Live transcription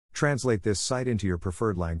Translate this site into your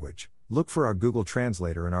preferred language. Look for our Google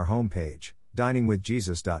Translator in our homepage,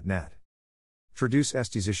 diningwithjesus.net. Traduce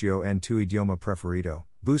este sitio en tu idioma preferido.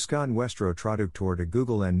 Busca nuestro traductor de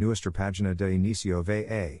Google en nuestra página de inicio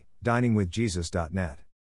va, diningwithjesus.net.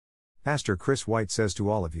 Pastor Chris White says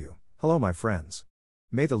to all of you, hello my friends.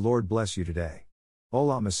 May the Lord bless you today.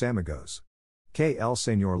 Hola mis amigos. Que el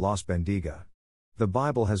Señor los bendiga. The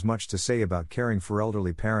Bible has much to say about caring for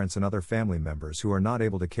elderly parents and other family members who are not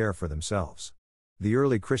able to care for themselves. The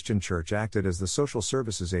early Christian church acted as the social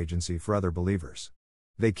services agency for other believers.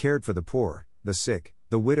 They cared for the poor, the sick,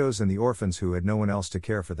 the widows and the orphans who had no one else to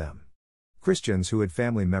care for them. Christians who had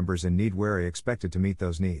family members in need were expected to meet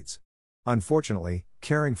those needs. Unfortunately,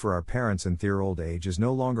 caring for our parents in their old age is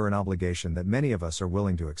no longer an obligation that many of us are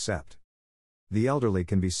willing to accept. The elderly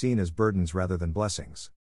can be seen as burdens rather than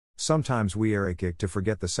blessings. Sometimes we are quick to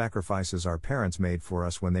forget the sacrifices our parents made for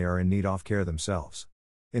us when they are in need of care themselves.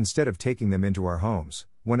 Instead of taking them into our homes,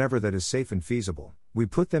 whenever that is safe and feasible, we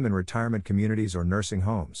put them in retirement communities or nursing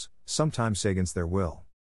homes, sometimes against their will.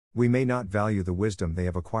 We may not value the wisdom they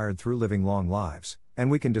have acquired through living long lives,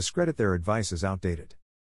 and we can discredit their advice as outdated.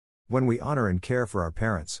 When we honor and care for our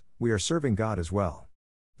parents, we are serving God as well.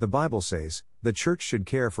 The Bible says, the church should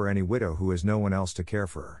care for any widow who has no one else to care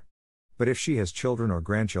for her. But if she has children or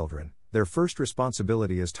grandchildren, their first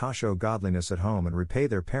responsibility is to show godliness at home and repay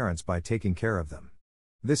their parents by taking care of them.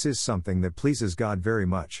 This is something that pleases God very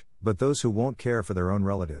much, but those who won't care for their own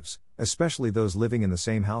relatives, especially those living in the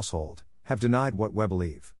same household, have denied what we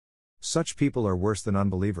believe. Such people are worse than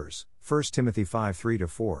unbelievers. 1 Timothy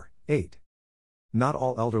 5:3-4, 8. Not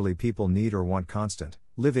all elderly people need or want constant,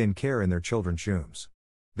 live-in care in their children's homes.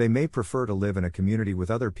 They may prefer to live in a community with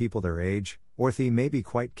other people their age, or they may be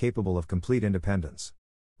quite capable of complete independence.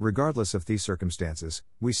 Regardless of these circumstances,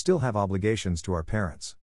 we still have obligations to our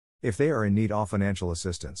parents. If they are in need of financial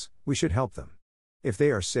assistance, we should help them. If they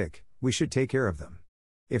are sick, we should take care of them.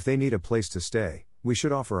 If they need a place to stay, we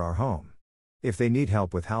should offer our home. If they need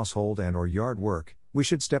help with household and/or yard work, we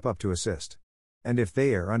should step up to assist. And if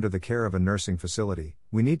they are under the care of a nursing facility,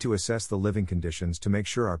 we need to assess the living conditions to make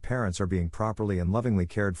sure our parents are being properly and lovingly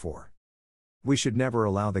cared for. We should never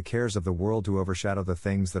allow the cares of the world to overshadow the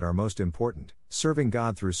things that are most important, serving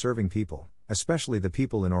God through serving people, especially the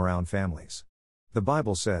people in our own families. The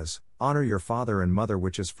Bible says, honor your father and mother,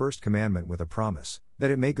 which is first commandment with a promise,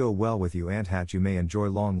 that it may go well with you and that you may enjoy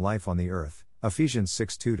long life on the earth. Ephesians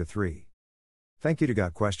 6:2-3. Thank you to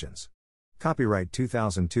Got Questions. Copyright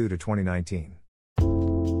 2002 to 2019.